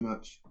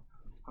Much.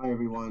 Hi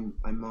everyone,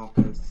 I'm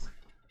Marcus.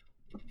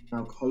 I'm an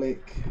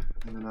alcoholic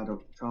and an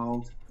adult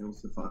child. I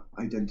also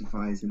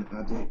identify as an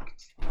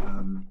addict.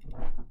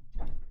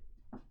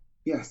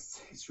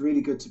 Yes, it's really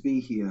good to be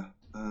here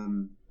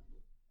and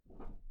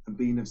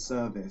being of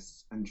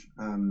service. And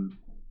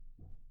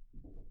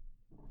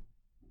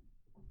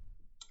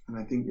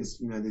I think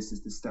this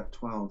is the step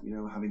 12.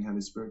 Having had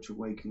a spiritual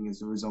awakening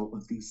as a result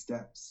of these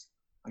steps,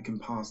 I can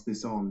pass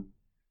this on.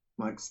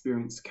 My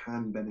experience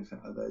can benefit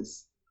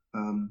others,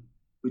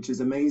 which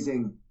is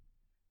amazing.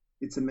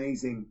 It's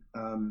amazing.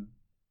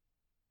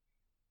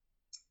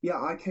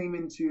 Yeah, I came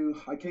into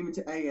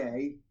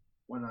AA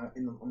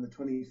on the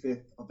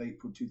 25th of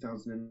April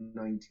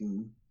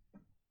 2019.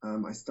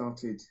 I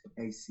started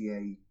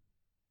ACA.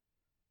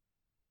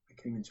 I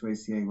came into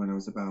ACA when I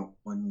was about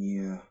 1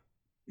 year,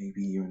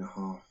 maybe a year and a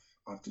half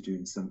after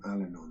doing some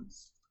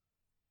Al-Anons.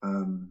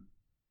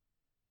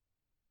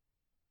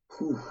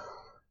 Whew,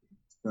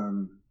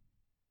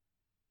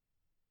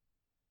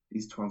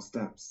 these 12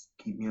 steps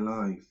keep me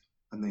alive,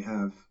 and they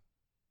have.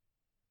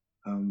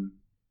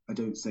 I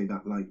don't say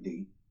that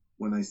lightly.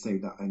 When I say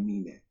that, I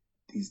mean it.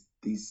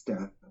 These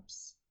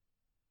steps,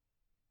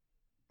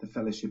 the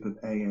fellowship of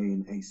AA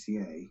and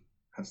ACA,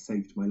 have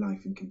saved my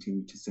life and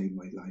continue to save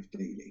my life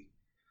daily.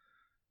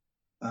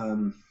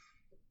 I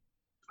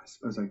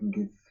suppose I can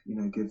give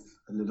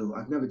a little.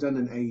 I've never done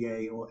an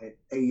AA or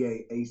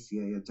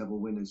ACA, a double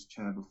winners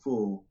chair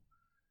before.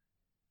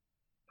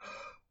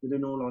 But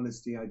in all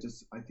honesty, I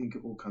think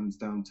it all comes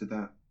down to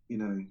that,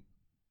 the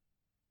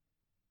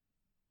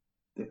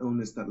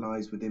illness that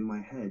lies within my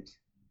head.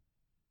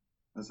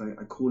 As I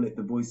call it,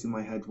 the voice in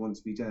my head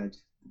wants me dead.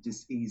 The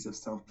dis-ease of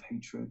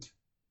self-hatred.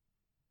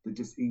 The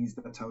dis-ease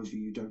that tells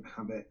you don't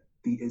have it.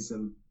 The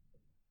ism.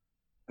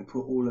 I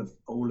put all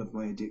of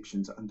my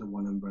addictions under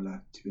one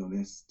umbrella, to be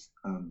honest.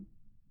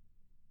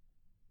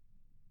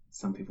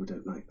 Some people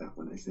don't like that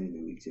when I say in a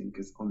meeting,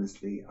 because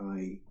honestly,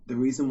 the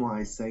reason why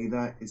I say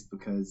that is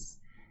because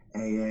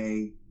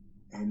AA,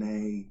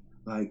 NA,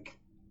 like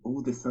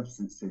all the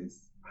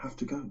substances have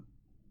to go.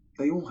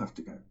 They all have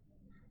to go.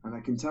 And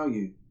I can tell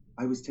you,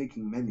 I was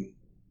taking many,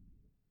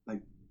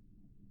 like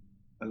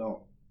a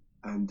lot,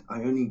 and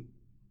I only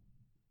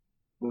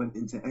went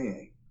into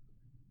AA,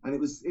 and it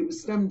was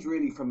stemmed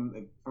really from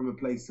a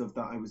place of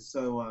that I was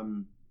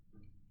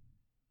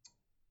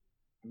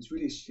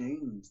really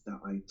ashamed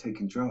that I'd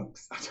taken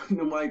drugs. I don't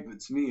know why,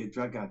 but to me, a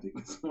drug addict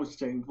was more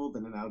shameful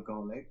than an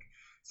alcoholic.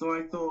 So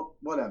I thought,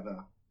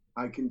 whatever,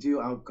 I can do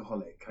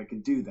alcoholic. I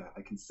can do that.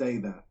 I can say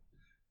that,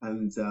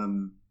 and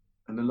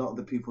a lot of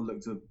the people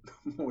looked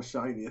more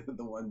shinier than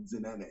the ones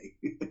in NA.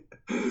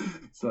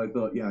 So I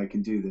thought, yeah, I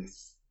can do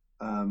this.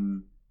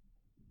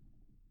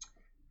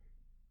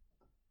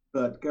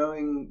 But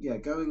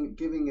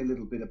giving a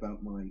little bit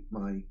about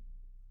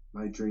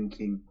my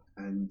drinking,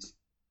 and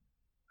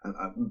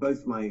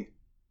both my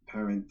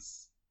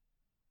parents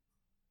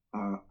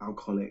are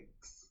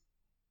alcoholics,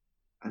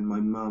 and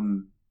my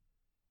mum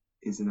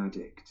is an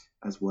addict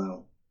as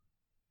well.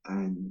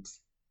 And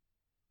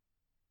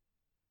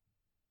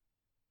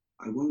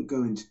I won't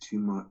go into too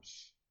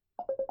much.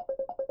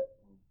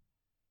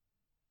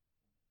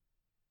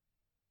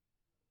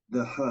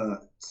 The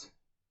hurt,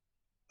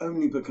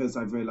 only because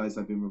I've realized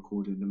I've been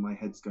recorded and my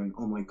head's going,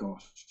 oh my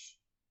gosh.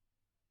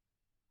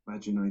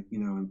 Imagine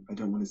I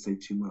don't want to say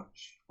too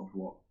much of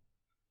what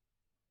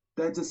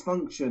their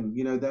dysfunction,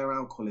 their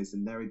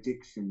alcoholism, their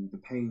addiction, the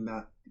pain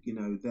that,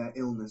 their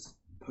illness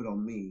put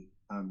on me.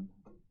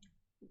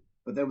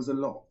 But there was a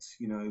lot,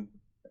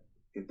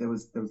 there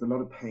was a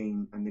lot of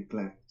pain and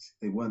neglect.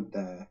 They weren't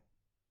there.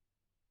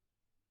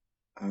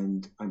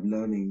 And I'm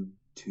learning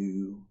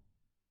to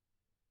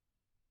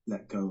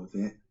let go of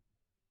it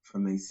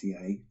from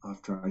ACA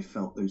after I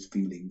felt those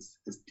feelings.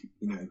 As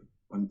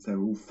once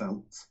they're all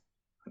felt,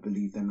 I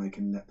believe then I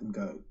can let them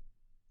go.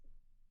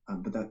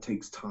 But that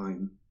takes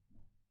time.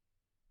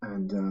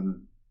 And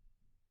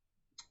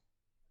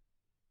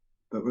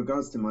but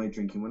regards to my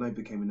drinking, when I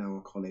became an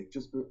alcoholic,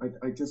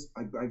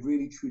 I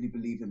really truly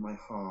believe in my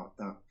heart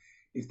that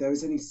if there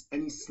is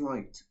any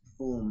slight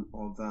form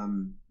of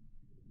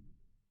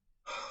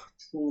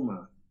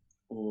trauma,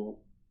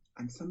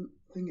 and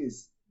something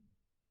is,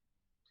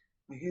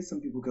 I hear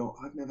some people go,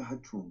 I've never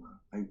had trauma.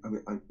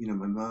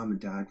 My mom and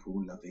dad were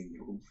all loving,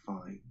 they're all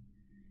fine.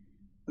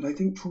 But I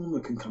think trauma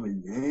can come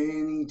in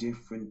many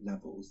different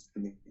levels,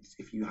 and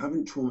if you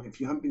haven't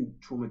been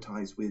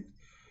traumatized with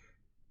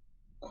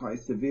quite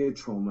a severe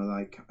trauma,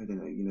 like I don't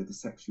know, the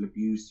sexual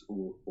abuse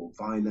or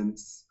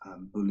violence,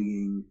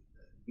 bullying.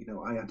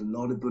 I had a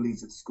lot of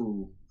bullies at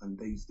school, and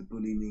they used to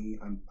bully me.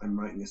 I'm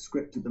writing a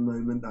script at the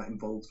moment that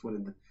involves one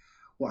of the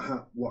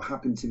what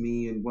happened to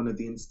me, and one of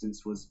the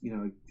instances was,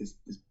 this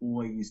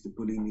boy used to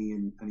bully me,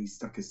 and he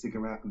stuck a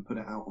cigarette and put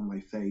it out on my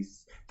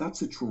face.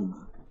 That's a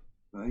trauma,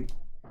 right?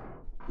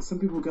 But some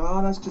people go,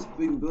 oh, that's just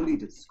being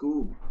bullied at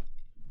school.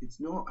 It's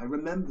not. I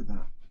remember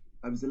that.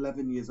 I was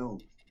 11 years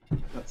old.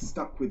 That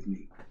stuck with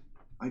me.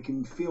 I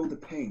can feel the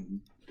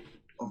pain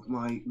of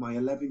my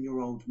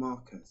 11-year-old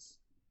Marcus,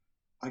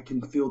 I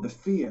can feel the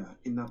fear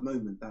in that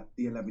moment that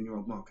the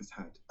 11-year-old Marcus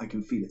had. I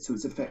can feel it. So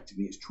it's affected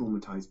me, it's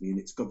traumatized me, and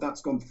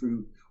that's gone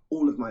through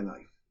all of my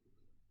life.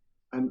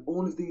 And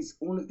all of these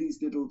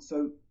little,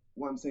 so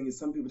what I'm saying is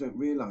some people don't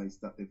realize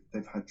that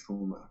they've had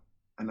trauma.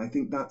 And I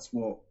think that's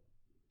what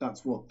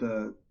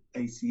the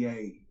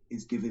ACA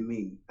is giving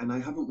me. And I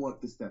haven't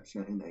worked the steps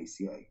yet in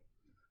ACA.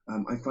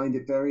 I find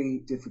it very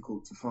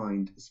difficult to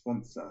find a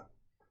sponsor.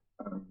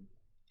 Um,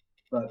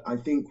 but I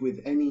think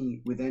with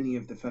any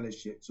of the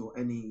fellowships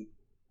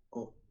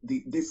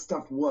this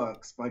stuff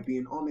works by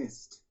being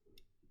honest.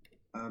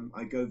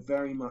 I go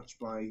very much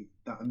by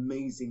that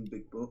amazing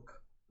big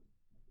book.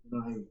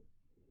 And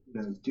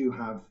I do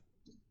have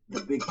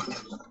big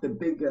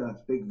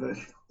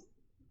version.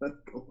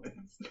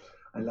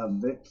 I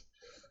love it.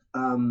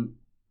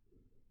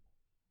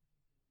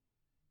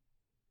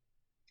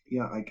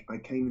 Yeah, I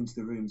came into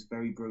the rooms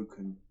very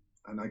broken,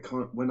 and I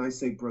can't. When I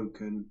say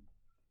broken,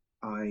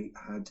 I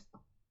had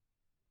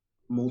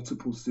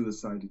multiple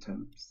suicide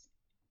attempts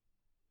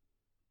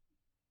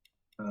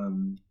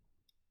from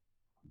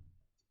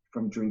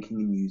drinking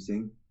and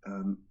using,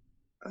 and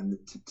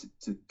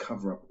to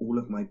cover up all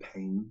of my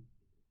pain.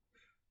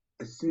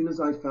 As soon as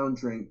I found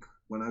drink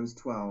when I was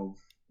 12,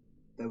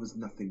 there was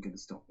nothing going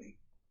to stop me.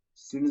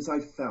 As soon as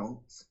I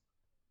felt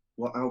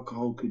what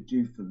alcohol could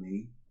do for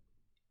me,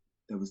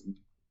 there was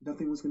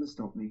nothing was going to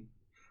stop me.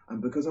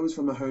 And because I was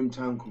from a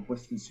hometown called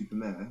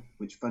Weston-super-Mare,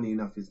 which funny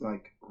enough is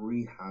like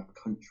rehab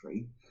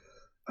country,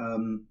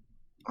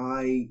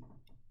 I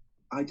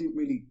didn't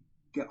really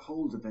get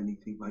hold of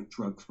anything like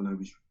drugs when I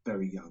was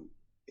very young.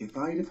 If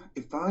I'd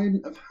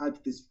have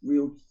had this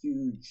real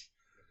huge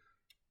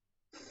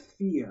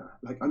fear,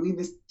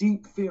 this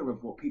deep fear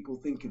of what people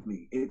think of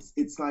me,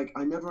 it's like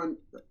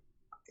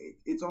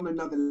it's on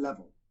another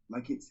level.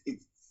 Like it's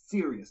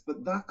serious.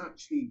 But that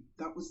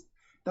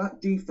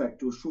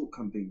defect or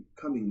shortcoming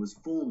was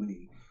for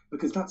me,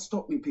 because that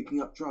stopped me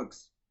picking up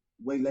drugs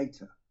way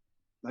later.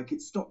 Like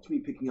it stopped me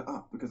picking it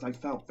up because I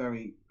felt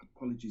very,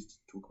 apologies to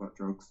talk about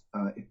drugs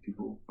if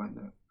people find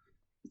that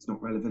it's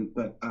not relevant,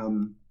 but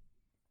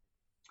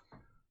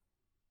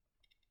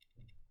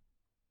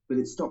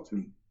it stopped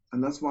me.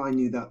 And that's why I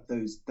knew that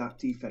that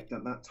defect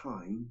at that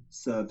time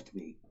served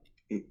me.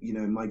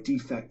 My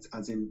defect,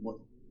 as in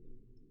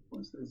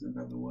there's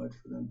another word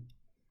for them.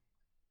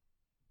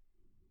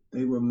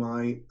 They were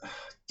my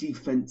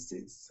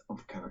defenses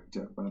of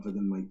character rather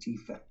than my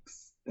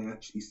defects. They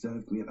actually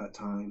served me at that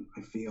time,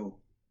 I feel,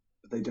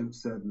 but they don't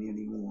serve me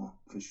anymore,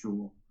 for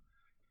sure.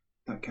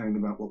 That caring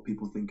about what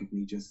people think of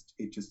me just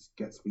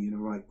gets me in a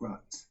right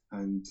rut,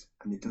 and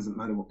it doesn't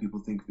matter what people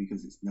think,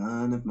 because it's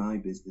none of my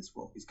business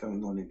what is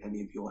going on in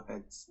any of your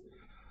heads.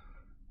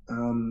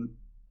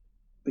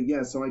 But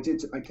yeah, so I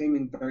came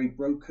in very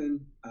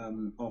broken,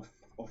 off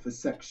a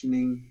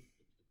sectioning,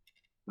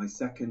 my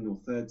second or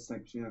third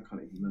sectioning, I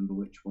can't even remember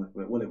which one.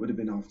 Well, it would have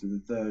been after the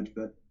third,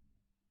 but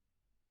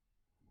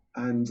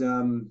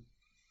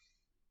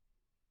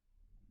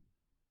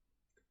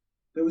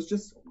there was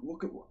just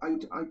I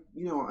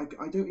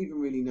don't even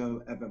really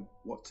know ever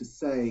what to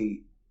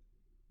say.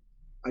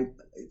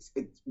 It's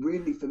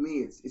really, for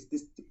me, it's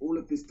this, all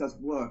of this does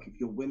work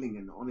if you're willing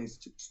and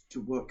honest to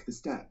work the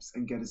steps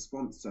and get a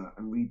sponsor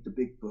and read the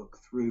big book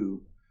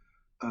through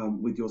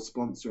with your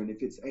sponsor. And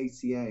if it's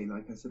ACA,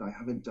 like I said, I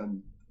haven't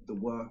done the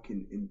work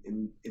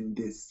in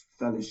this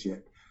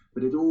fellowship,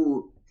 but it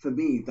all, for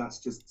me, that's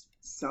just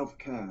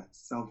self-care,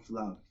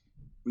 self-love,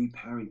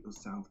 reparent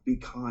yourself, be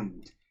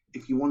kind.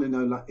 If you want to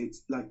know, like,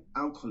 it's like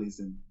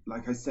alcoholism,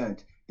 like I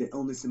said, the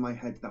illness in my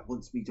head that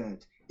wants me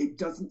dead, it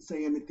doesn't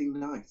say anything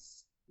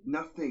nice.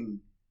 Nothing,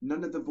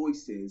 none of the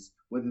voices,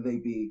 whether they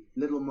be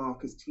little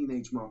Marcus,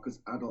 teenage Marcus,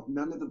 adult,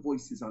 none of the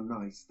voices are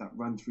nice that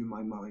run through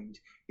my mind.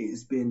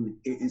 It's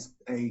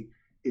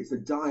a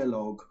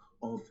dialogue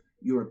of,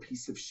 you're a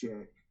piece of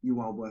shit,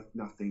 you are worth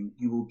nothing,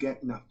 you will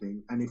get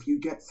nothing, and if you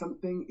get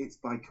something, it's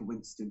by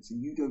coincidence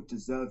and you don't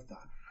deserve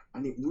that.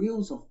 And it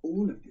reels off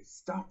all of this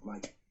stuff.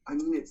 Like, I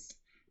mean,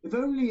 if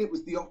only it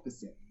was the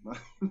opposite, right?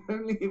 If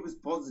only it was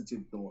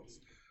positive thoughts.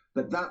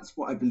 But that's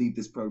what I believe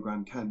this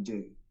program can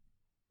do.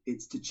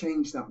 It's to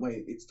change that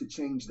way. It's to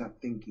change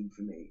that thinking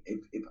for me.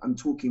 If I'm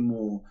talking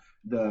more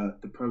the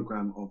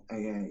program of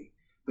AA,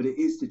 but it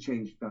is to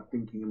change that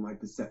thinking and my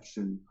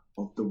perception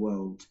of the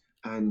world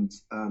and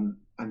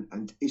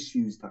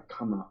issues that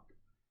come up.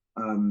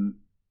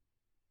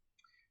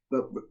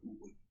 But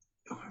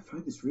I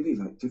find this really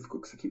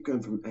difficult because I keep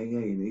going from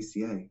AA and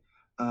ACA.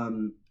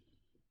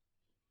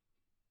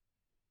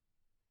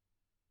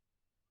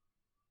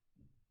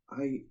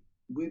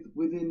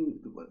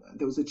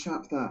 There was a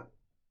chap that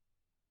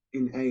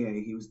in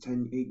AA, he was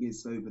 8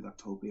 years sober, that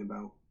told me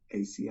about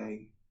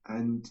ACA.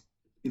 And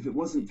if it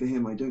wasn't for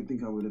him, I don't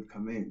think I would have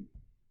come in.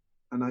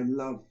 And I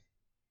love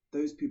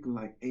those people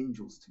like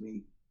angels to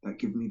me that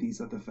give me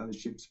these other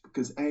fellowships,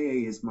 because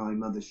AA is my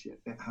mothership.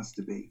 It has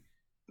to be,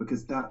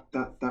 because that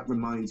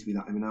reminds me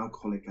that I'm an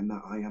alcoholic and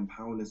that I am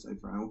powerless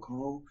over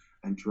alcohol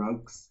and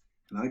drugs.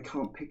 And I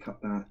can't pick up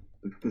that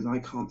because I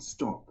can't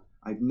stop.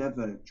 I've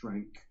never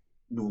drank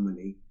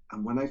normally.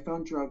 And when I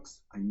found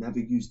drugs, I never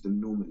used them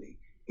normally.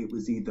 It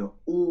was either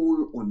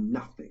all or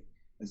nothing.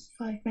 As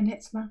 5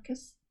 minutes,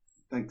 Marcus.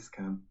 Thanks,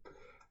 Cam.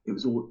 It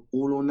was all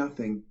or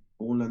nothing,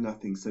 all or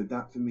nothing. So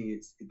that for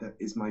me, that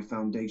is my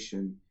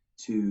foundation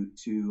to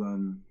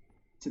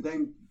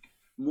then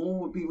more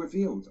would be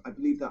revealed. I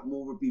believe that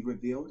more would be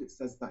revealed. It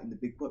says that in the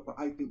big book, but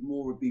I think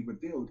more would be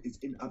revealed is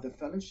in other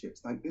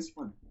fellowships like this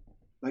one,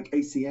 like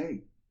ACA.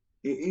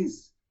 It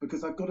is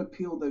because I've got to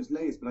peel those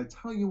layers. But I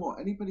tell you what,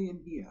 anybody in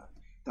here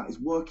that is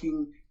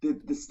working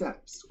the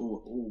steps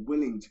or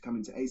willing to come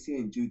into ACA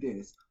and do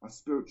this are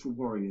spiritual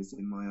warriors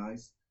in my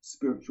eyes,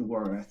 spiritual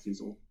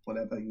warrioresses or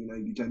whatever,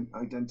 you don't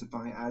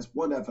identify as,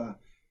 whatever.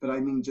 But I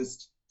mean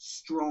just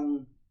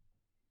strong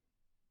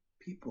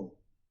people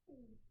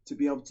to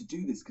be able to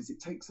do this because it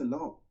takes a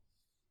lot.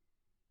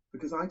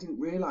 Because I didn't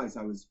realize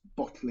I was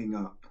bottling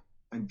up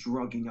and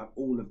drugging up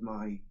all of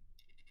my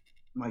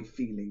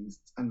feelings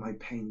and my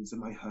pains and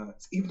my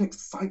hurts, even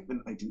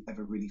excitement I didn't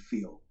ever really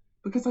feel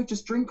because I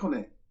just drink on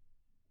it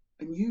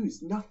and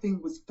use. Nothing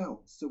was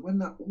felt. So when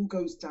that all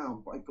goes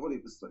down, by God,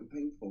 it was so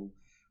painful.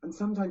 And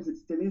sometimes it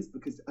still is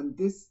because, and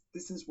this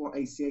is what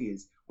ACA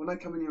is. When I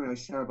come in here and I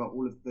share about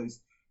all of those,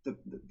 the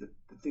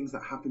things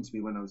that happened to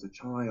me when I was a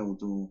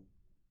child or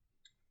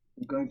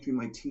going through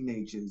my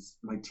teenage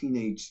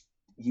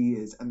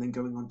years and then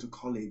going on to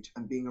college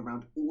and being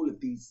around all of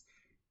these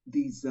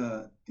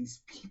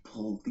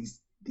people,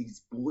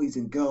 these boys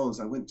and girls.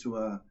 I went to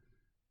a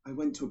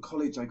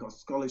college. I got a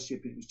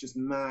scholarship. It was just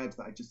mad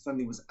that I just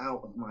suddenly was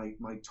out of my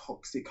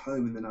toxic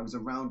home, and then I was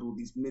around all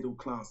these middle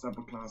class,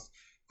 upper class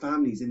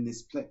families in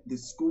this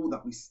school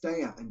that we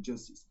stay at, and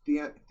just it's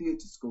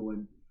theater school,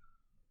 and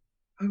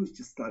I was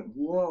just like,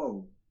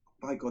 whoa!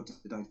 By God,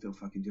 did I feel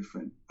fucking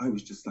different? I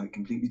was just like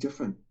completely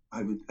different.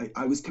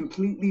 I was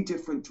completely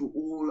different to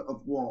all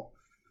of what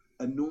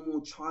a normal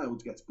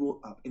child gets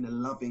brought up in a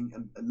loving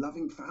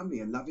family,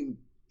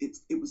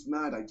 it was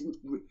mad.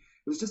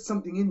 It was just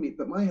something in me,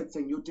 but my head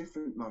saying, you're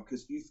different,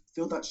 Marcus. You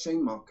feel that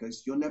shame,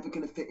 Marcus. You're never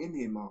going to fit in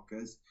here,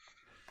 Marcus.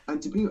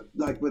 And to be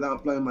like,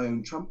 without blowing my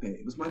own trumpet,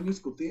 it was my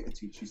musical theatre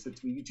teacher who said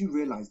to me, you do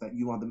realize that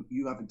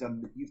you've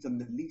done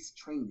the least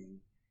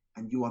training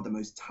and you are the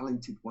most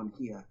talented one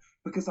here.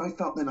 Because I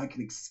felt then I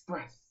can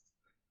express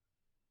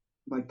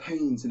my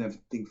pains and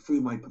everything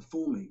through my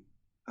performing.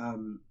 I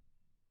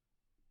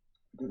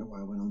don't know why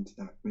I went on to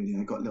that, really.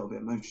 I got a little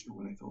bit emotional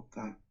when I thought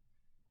that.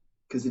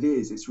 Because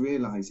it's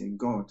realizing,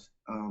 God,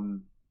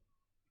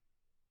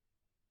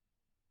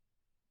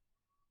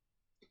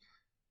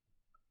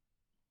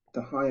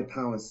 the higher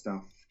power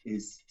stuff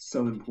is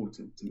so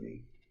important to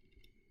me.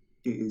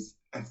 It is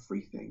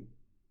everything.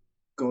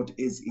 God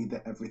is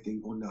either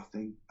everything or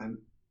nothing. And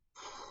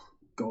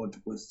God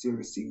was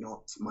seriously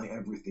not my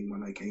everything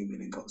when I came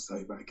in and got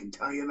sober. I can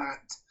tell you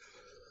that.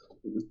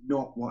 It was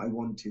not what I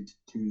wanted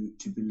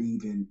to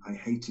believe in. I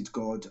hated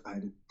God. I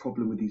had a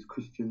problem with these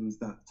Christians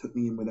that took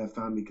me in with their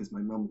family because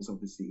my mum was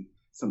obviously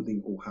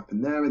something all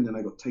happened there, and then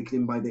I got taken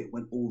in by it. It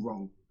went all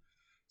wrong.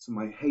 So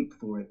my hate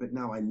for it, but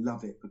now I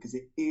love it because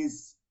it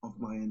is of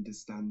my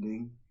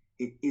understanding.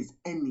 It is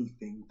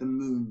anything, the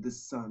moon, the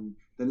sun,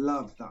 the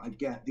love that I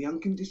get, the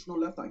unconditional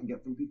love that I can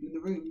get from people in the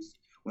rooms.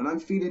 When I'm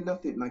feeling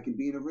nothing and I can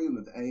be in a room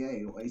of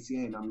AA or ACA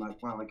and I'm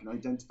like, wow, I can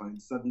identify,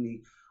 and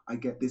suddenly I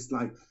get this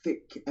like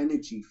thick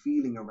energy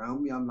feeling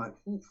around me. I'm like,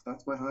 oof,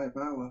 that's my higher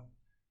power.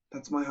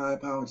 That's my higher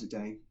power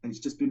today. And it's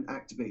just been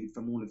activated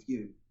from all of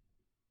you.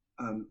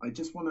 I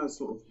just want to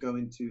sort of go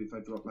into, if I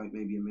drop like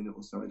maybe a minute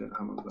or so, I don't know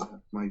how long I've got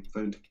my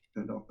phone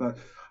turned off, but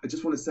I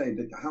just want to say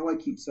that how I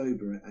keep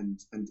sober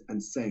and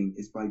sane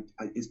is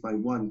by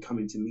one,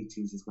 coming to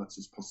meetings as much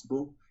as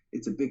possible.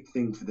 It's a big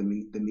thing for the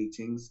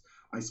meetings.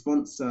 I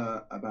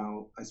sponsor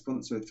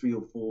three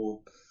or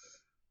four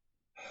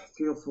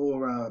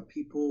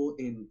people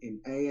in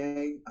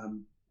AA,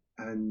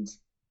 and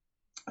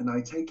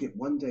I take it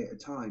one day at a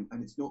time,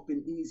 and it's not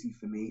been easy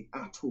for me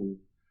at all.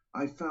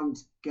 I found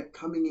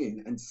coming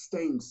in and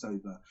staying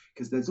sober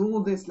because there's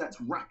all this. Let's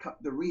rack up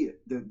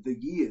the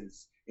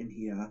years in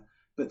here.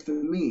 But for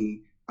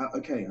me,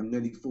 okay, I'm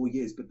nearly 4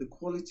 years, but the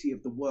quality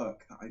of the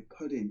work that I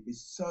put in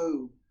is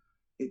so.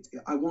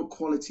 I want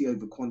quality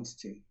over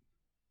quantity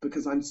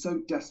because I'm so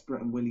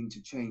desperate and willing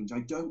to change. I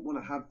don't want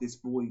to have this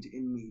void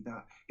in me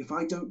that if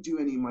I don't do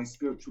any of my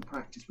spiritual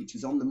practice, which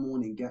is on the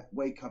morning,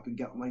 wake up and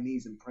get on my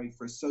knees and pray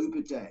for a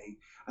sober day,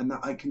 and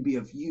that I can be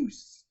of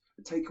use.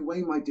 Take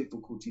away my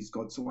difficulties,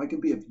 God, so I can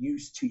be of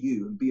use to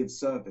you and be of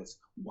service.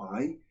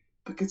 Why?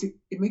 Because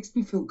it makes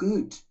me feel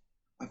good.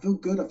 I feel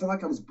good. I feel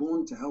like I was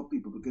born to help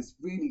people because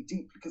really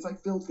deep, because I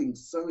feel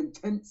things so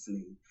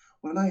intensely.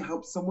 When I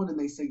help someone and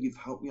they say, you've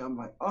helped me, I'm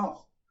like,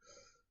 oh,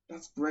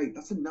 that's great.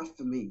 That's enough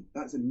for me.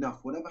 That's enough.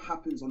 Whatever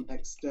happens on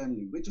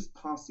externally, we're just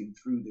passing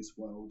through this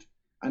world,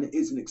 and it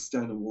is an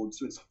external world.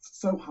 So it's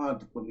so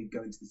hard when we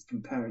go into this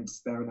compare and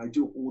despair, and I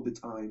do it all the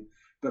time.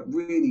 But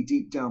really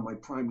deep down, my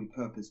primary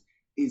purpose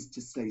is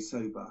to stay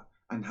sober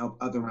and help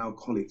other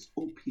alcoholics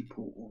or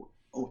people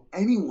or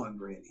anyone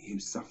really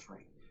who's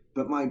suffering.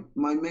 But my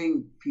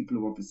main people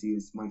are obviously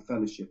is my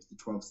fellowships, the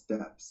 12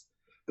 steps.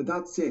 but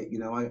that's it. You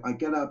know, I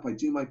get up, I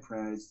do my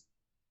prayers,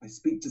 I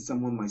speak to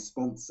someone, my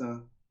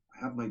sponsor, I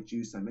have my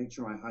juice, I make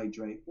sure I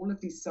hydrate, all of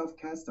these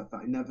self-care stuff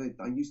that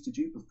I used to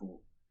do before.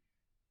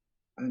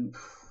 And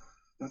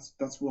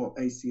that's what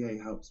ACA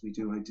helps me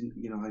do. I didn't,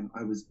 you know,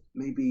 I was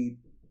maybe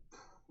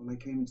when I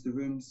came into the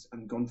rooms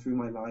and gone through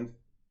my life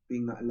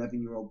being that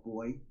 11-year-old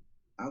boy,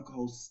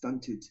 alcohol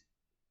stunted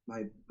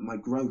my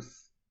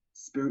growth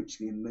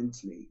spiritually and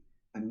mentally.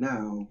 And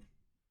now,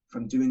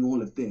 from doing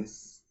all of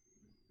this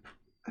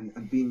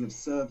and being of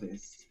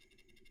service,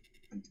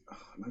 and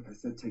like I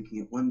said, taking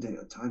it one day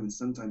at a time, and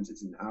sometimes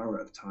it's an hour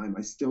at a time.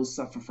 I still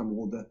suffer from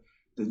all the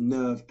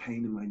nerve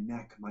pain in my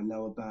neck, my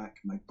lower back,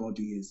 my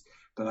body is,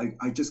 but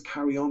I just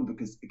carry on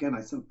because again,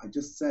 I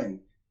just say,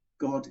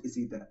 God is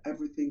either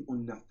everything or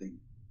nothing,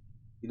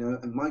 you know,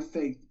 and my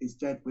faith is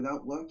dead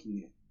without working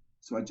it.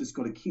 So I just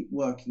got to keep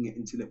working it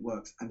until it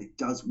works, and it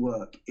does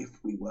work if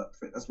we work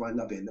for it. That's why I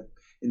love it.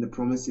 In the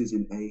promises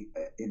in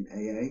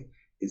AA,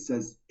 it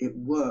says it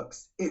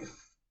works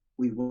if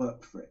we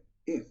work for it.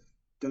 If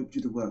don't do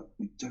the work,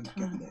 we don't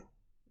get it.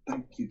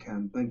 Thank you,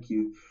 Cam. Thank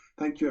you,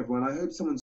 everyone. I hope someone's